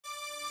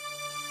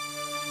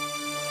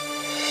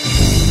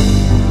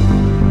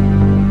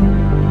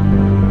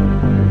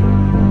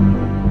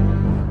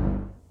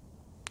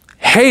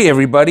Hey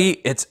everybody,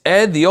 it's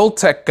Ed, the old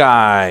tech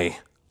guy.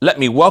 Let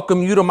me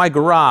welcome you to my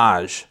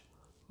garage.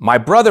 My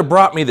brother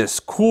brought me this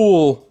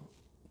cool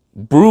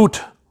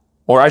Brute,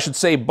 or I should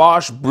say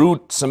Bosch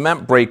Brute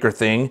cement breaker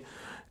thing,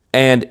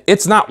 and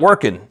it's not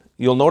working.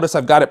 You'll notice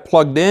I've got it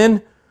plugged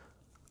in.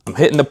 I'm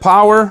hitting the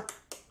power.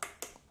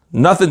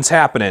 Nothing's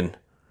happening.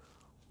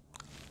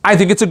 I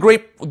think it's a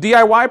great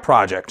DIY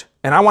project,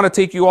 and I want to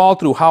take you all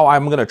through how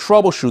I'm going to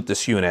troubleshoot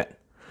this unit.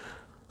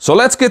 So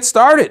let's get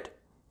started.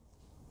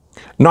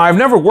 Now, I've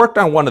never worked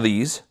on one of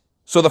these,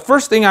 so the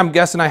first thing I'm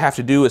guessing I have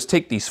to do is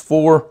take these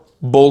 4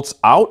 bolts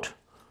out,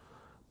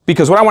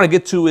 because what I want to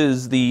get to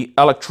is the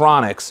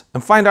electronics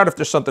and find out if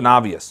there's something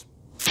obvious.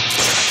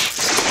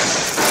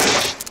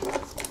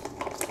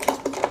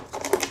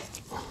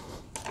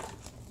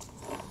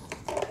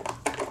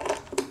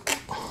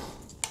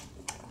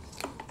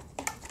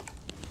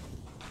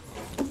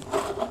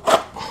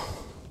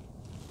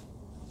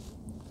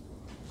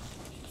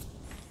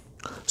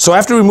 So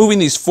after removing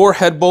these 4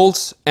 head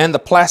bolts and the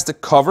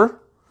plastic cover,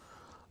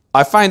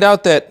 I find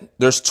out that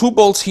there's 2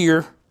 bolts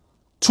here,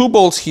 2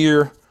 bolts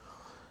here,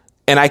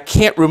 and I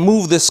can't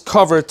remove this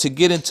cover to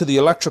get into the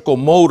electrical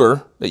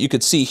motor that you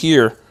could see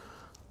here.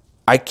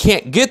 I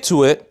can't get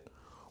to it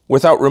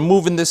without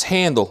removing this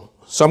handle.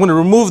 So I'm going to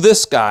remove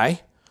this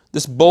guy,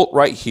 this bolt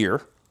right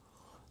here.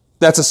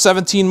 That's a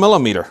 17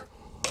 millimeter.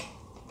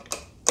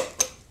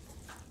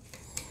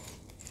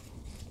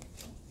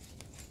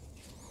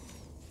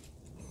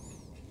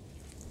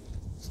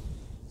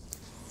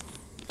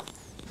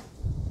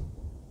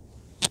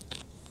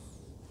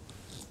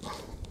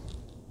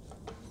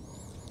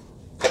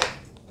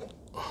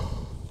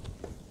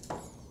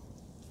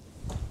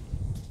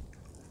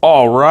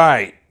 All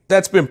right,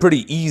 that's been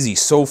pretty easy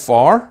so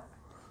far.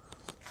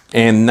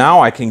 And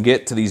now I can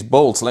get to these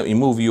bolts. Let me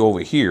move you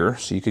over here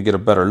so you could get a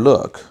better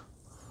look.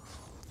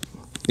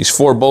 These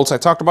 4 bolts I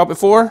talked about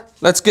before,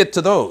 let's get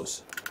to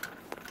those.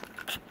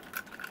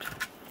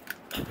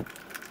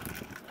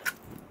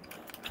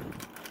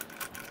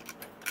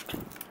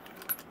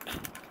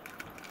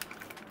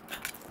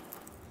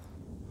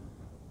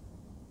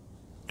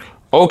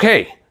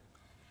 Okay,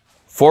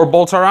 4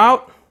 bolts are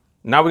out.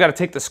 Now we got to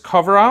take this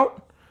cover out.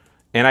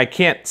 And I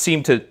can't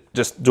seem to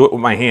just do it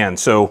with my hand.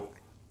 So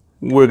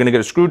we're gonna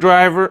get a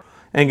screwdriver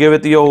and give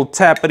it the old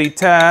tappity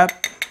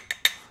tap.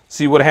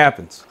 See what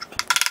happens.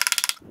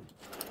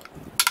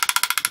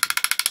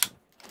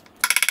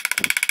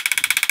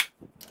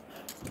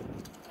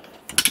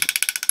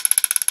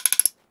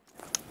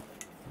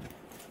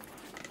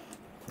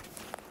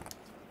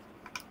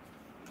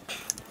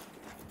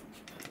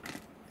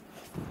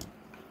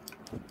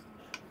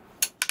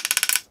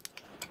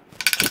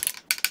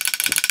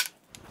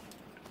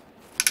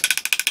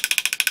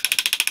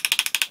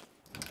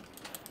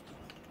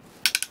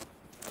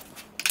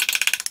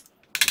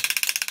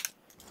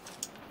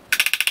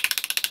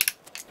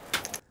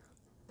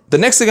 The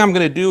next thing I'm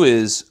going to do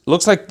is,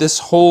 looks like this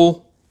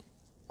whole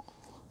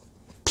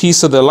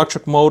piece of the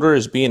electric motor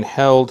is being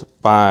held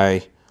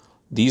by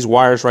these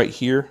wires right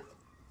here,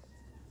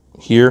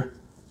 here,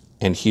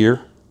 and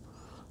here.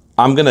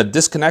 I'm going to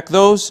disconnect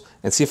those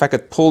and see if I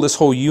could pull this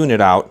whole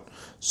unit out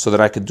so that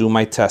I could do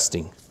my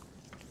testing.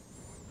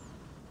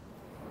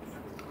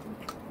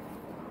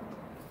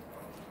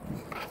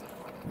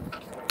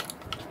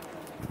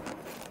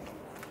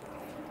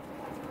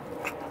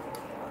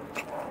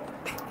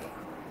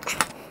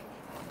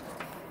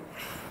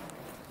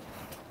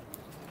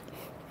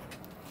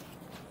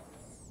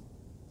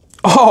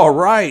 All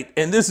right,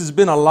 and this has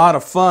been a lot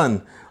of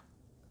fun.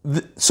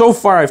 So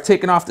far, I've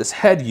taken off this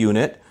head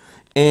unit,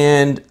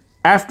 and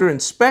after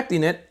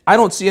inspecting it, I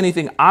don't see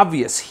anything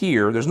obvious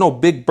here. There's no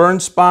big burn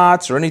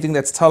spots or anything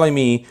that's telling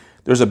me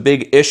there's a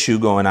big issue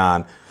going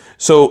on.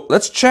 So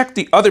let's check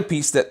the other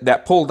piece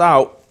that pulled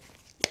out,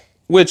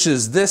 which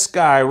is this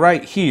guy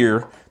right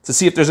here, to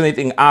see if there's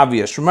anything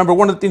obvious. Remember,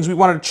 one of the things we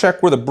wanted to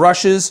check were the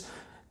brushes,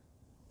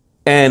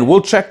 and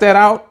we'll check that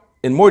out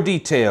in more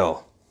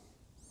detail.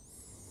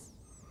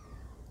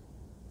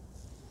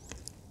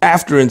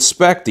 After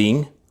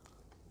inspecting,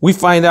 we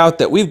find out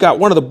that we've got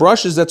one of the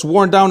brushes that's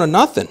worn down to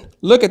nothing.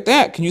 Look at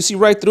that. Can you see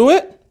right through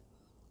it?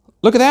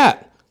 Look at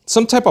that.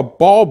 Some type of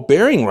ball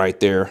bearing right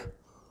there.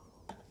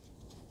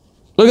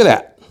 Look at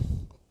that.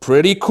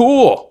 Pretty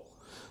cool.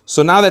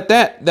 So now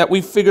that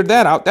we've figured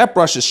that out, that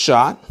brush is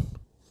shot.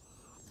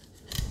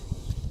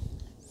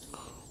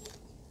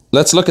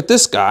 Let's look at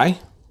this guy.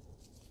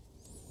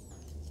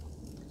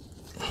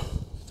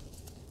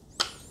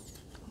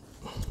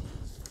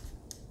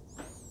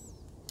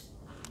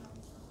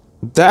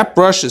 That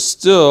brush is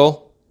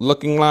still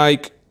looking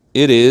like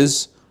it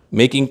is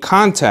making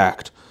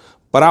contact.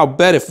 But I'll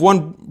bet if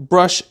one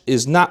brush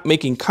is not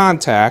making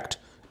contact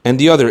and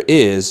the other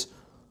is,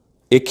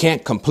 it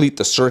can't complete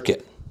the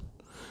circuit.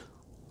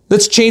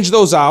 Let's change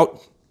those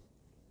out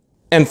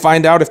and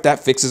find out if that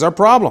fixes our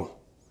problem.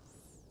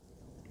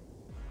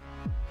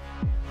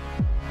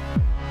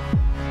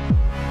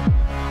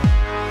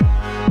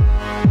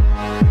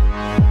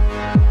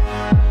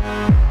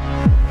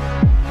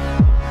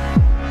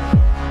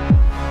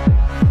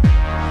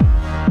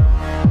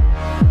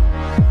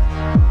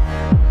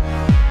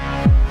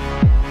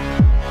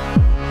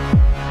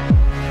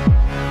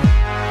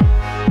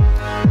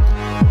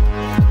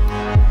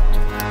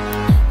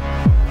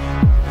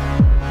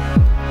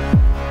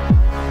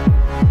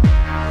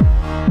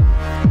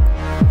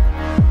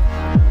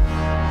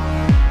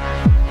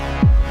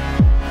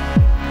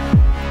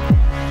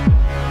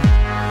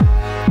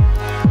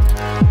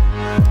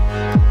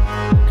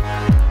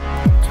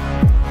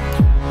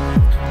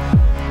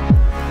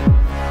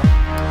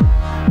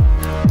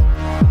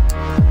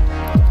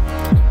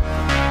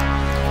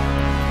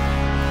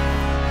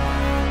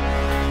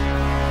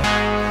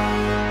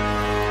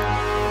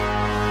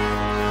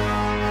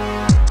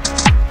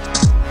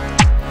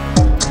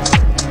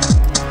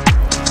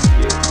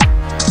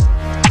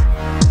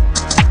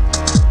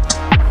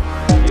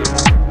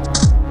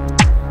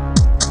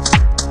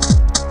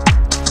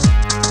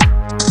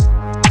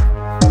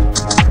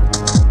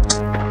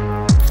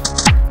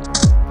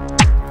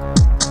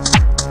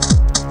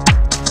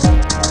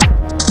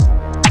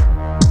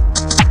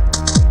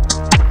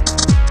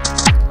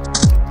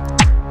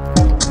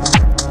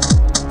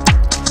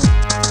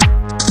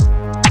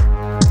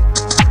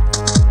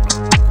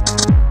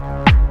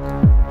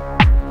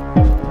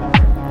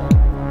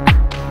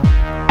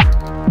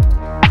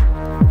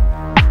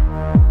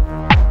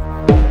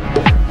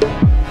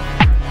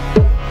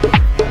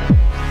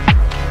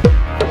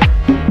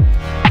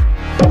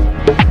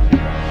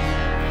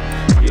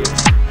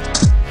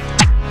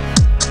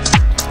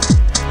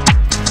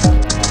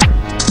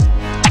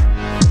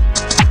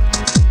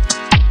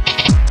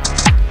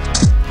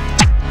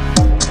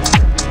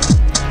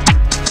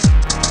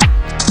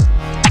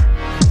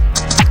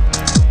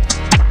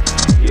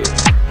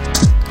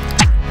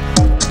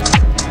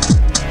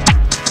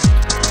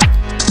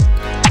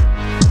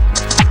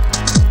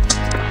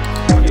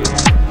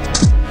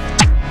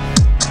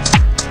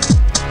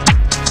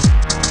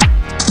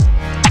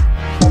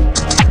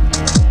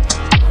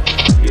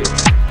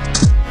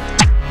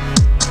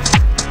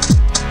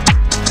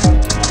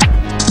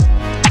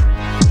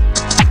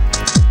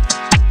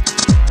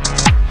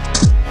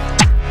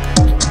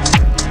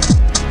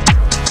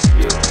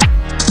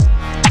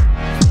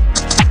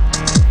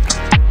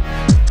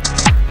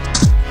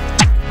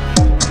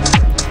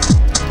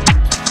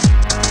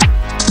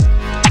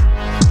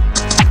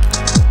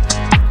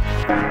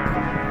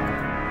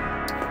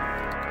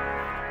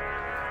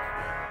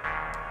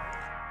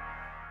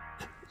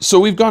 So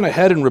we've gone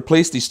ahead and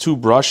replaced these two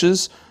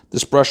brushes,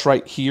 this brush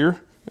right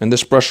here and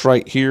this brush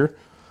right here.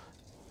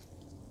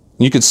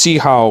 You can see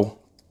how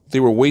they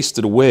were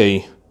wasted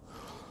away,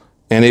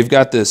 and they've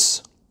got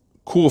this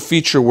cool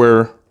feature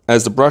where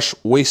as the brush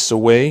wastes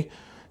away,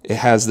 it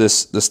has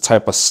this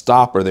type of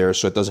stopper there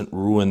so it doesn't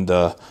ruin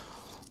the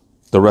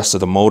rest of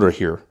the motor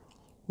here.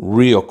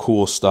 Real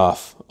cool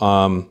stuff.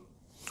 You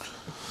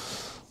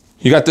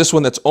got this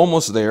one that's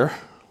almost there,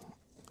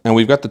 and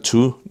we've got the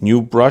two new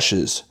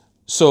brushes.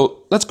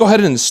 So let's go ahead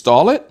and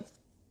install it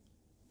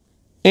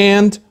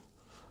and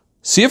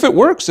see if it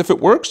works. If it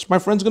works, my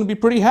friend's going to be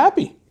pretty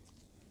happy.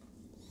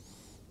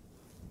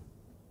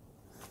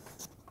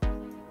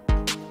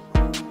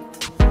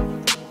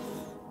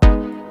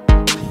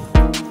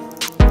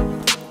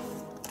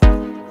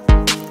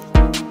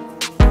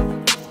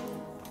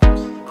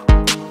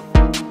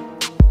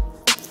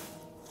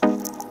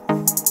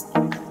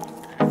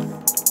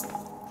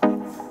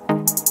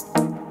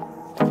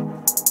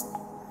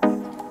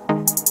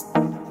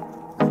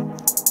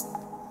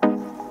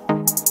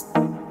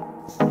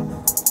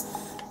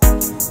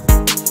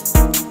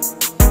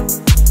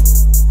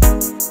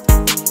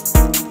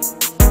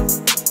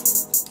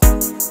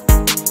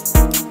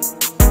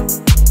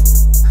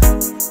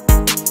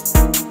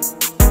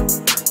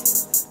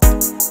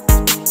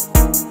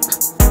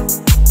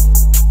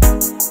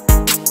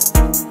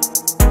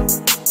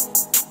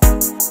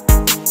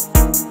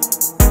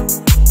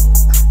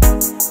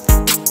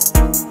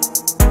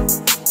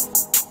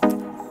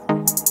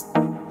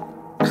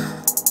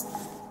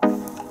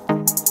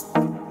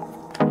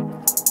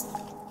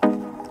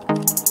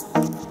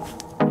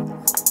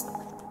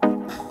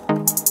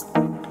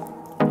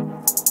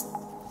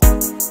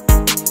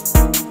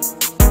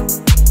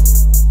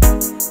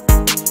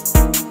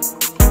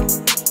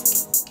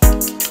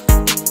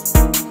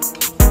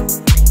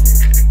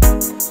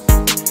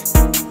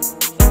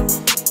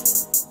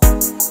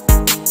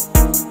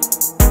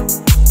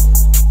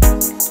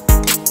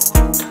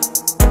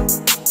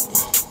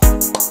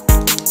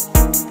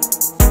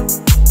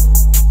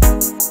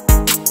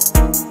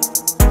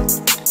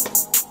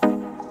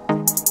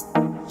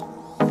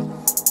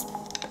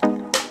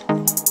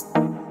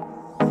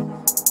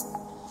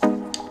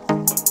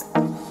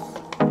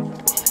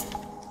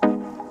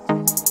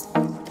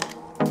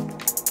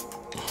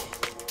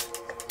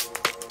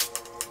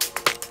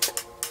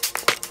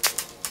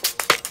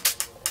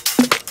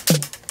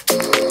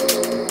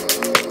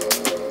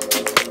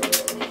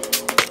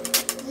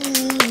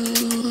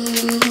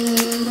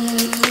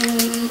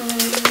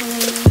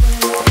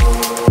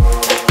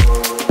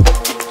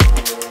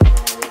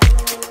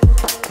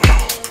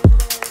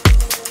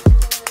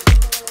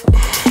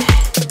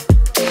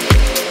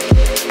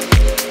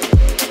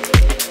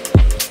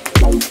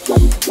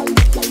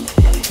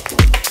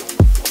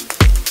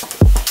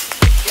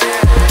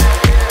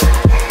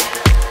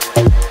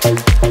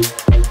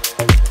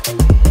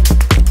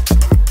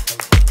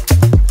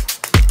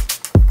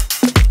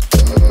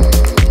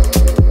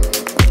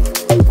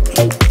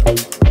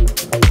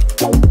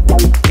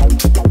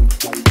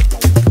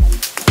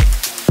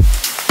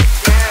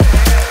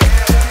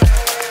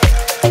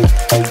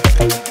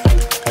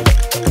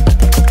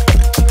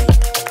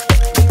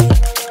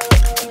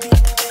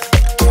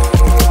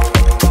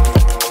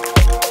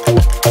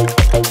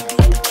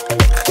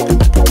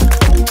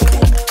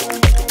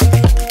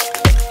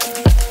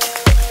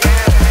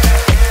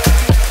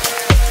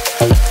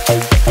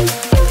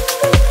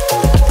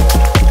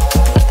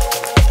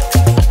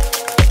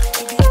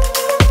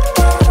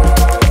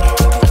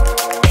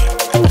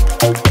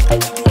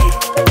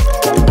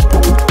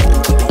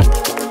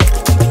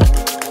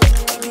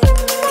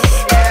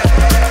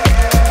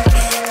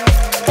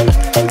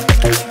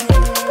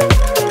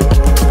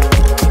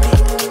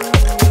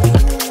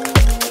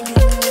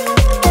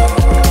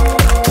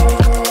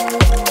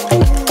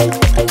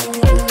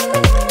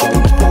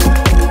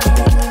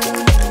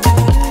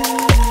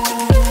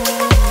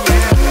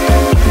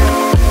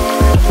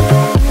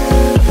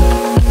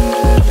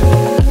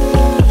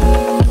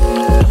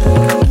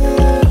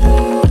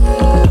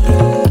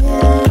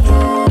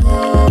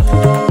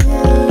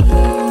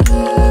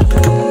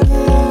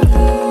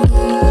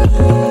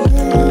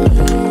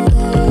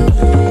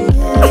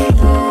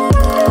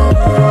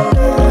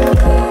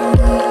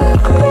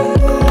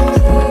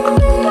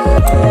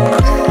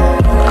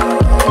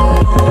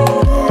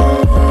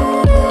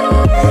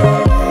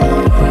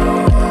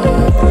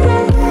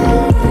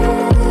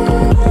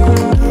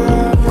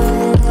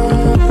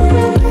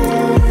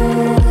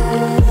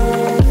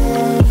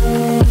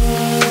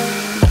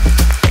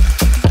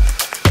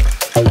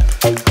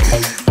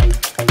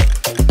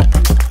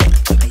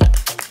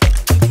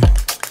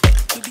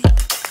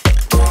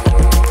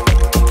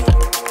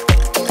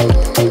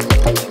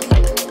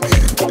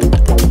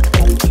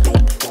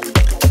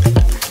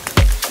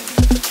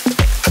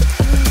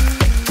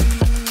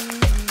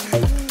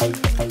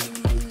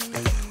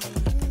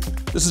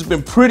 This has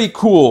been pretty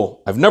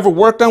cool. I've never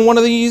worked on one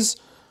of these.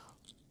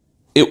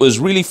 It was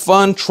really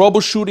fun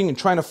troubleshooting and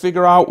trying to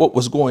figure out what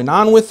was going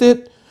on with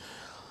it.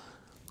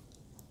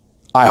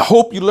 I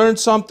hope you learned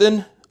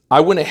something.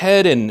 I went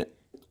ahead and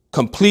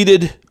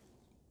completed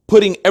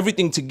putting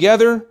everything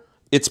together.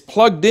 It's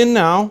plugged in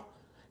now,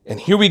 and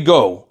here we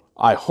go.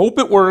 I hope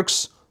it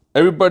works.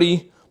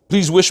 Everybody,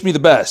 please wish me the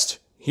best.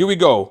 Here we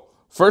go.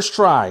 First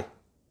try.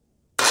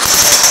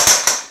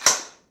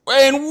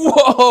 And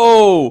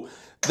whoa,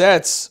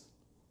 that's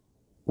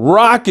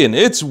rocking.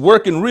 It's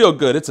working real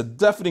good. It's a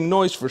deafening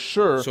noise for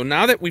sure. So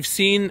now that we've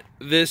seen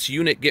this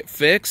unit get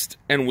fixed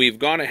and we've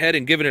gone ahead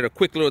and given it a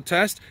quick little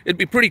test, it'd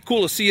be pretty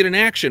cool to see it in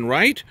action,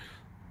 right?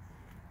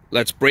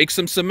 Let's break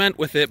some cement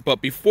with it.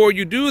 But before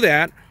you do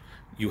that,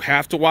 you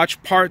have to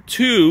watch part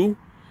 2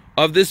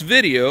 of this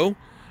video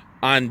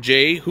on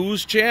Jay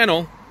Who's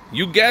channel.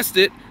 You guessed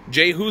it,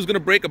 Jay Who's gonna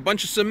break a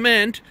bunch of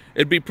cement.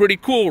 It'd be pretty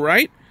cool,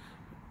 right?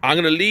 I'm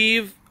gonna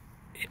leave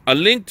a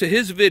link to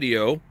his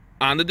video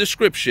on the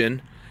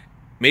description.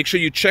 Make sure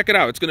you check it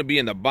out. It's going to be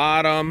in the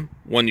bottom.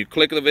 When you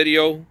click the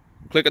video,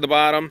 click at the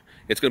bottom,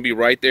 it's going to be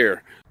right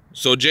there.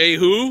 So Jay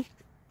Who,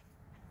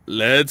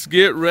 let's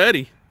get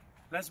ready.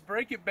 Let's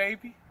break it,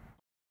 baby.